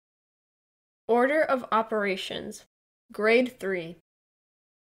Order of operations, Grade 3.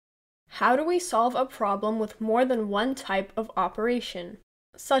 How do we solve a problem with more than one type of operation,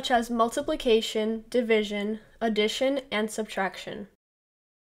 such as multiplication, division, addition, and subtraction?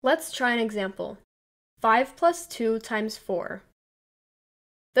 Let's try an example. 5 plus 2 times 4.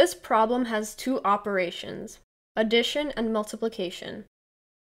 This problem has two operations, addition and multiplication.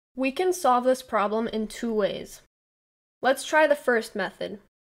 We can solve this problem in two ways. Let's try the first method.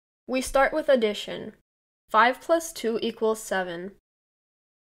 We start with addition. 5 plus 2 equals 7.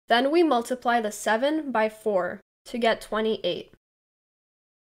 Then we multiply the 7 by 4 to get 28.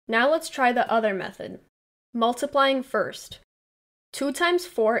 Now let's try the other method, multiplying first. 2 times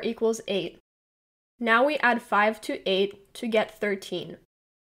 4 equals 8. Now we add 5 to 8 to get 13.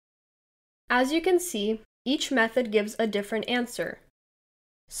 As you can see, each method gives a different answer.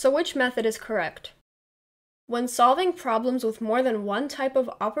 So which method is correct? When solving problems with more than one type of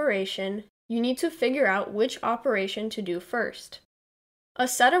operation, you need to figure out which operation to do first. A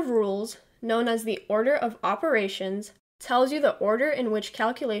set of rules, known as the order of operations, tells you the order in which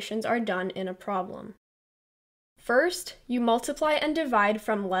calculations are done in a problem. First, you multiply and divide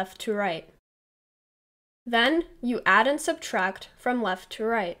from left to right. Then, you add and subtract from left to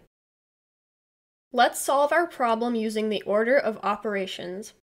right. Let's solve our problem using the order of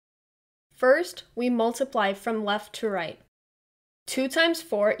operations. First, we multiply from left to right. 2 times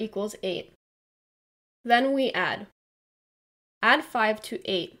 4 equals 8. Then we add. Add 5 to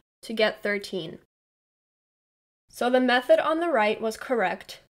 8 to get 13. So the method on the right was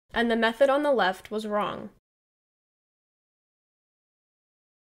correct, and the method on the left was wrong.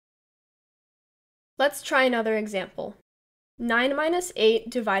 Let's try another example. 9 minus 8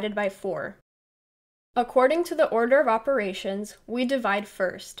 divided by 4. According to the order of operations, we divide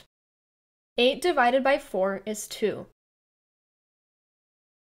first. 8 divided by 4 is 2.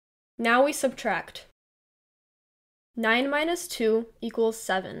 Now we subtract. 9 minus 2 equals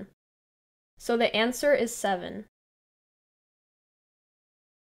 7. So the answer is 7.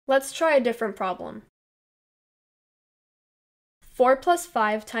 Let's try a different problem. 4 plus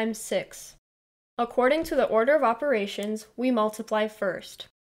 5 times 6. According to the order of operations, we multiply first.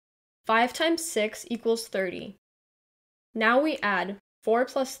 5 times 6 equals 30. Now we add 4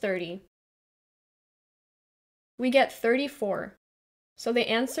 plus 30. We get 34. So the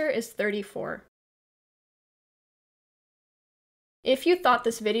answer is 34. If you thought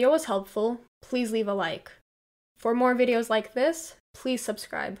this video was helpful, please leave a like. For more videos like this, please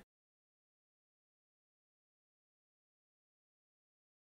subscribe.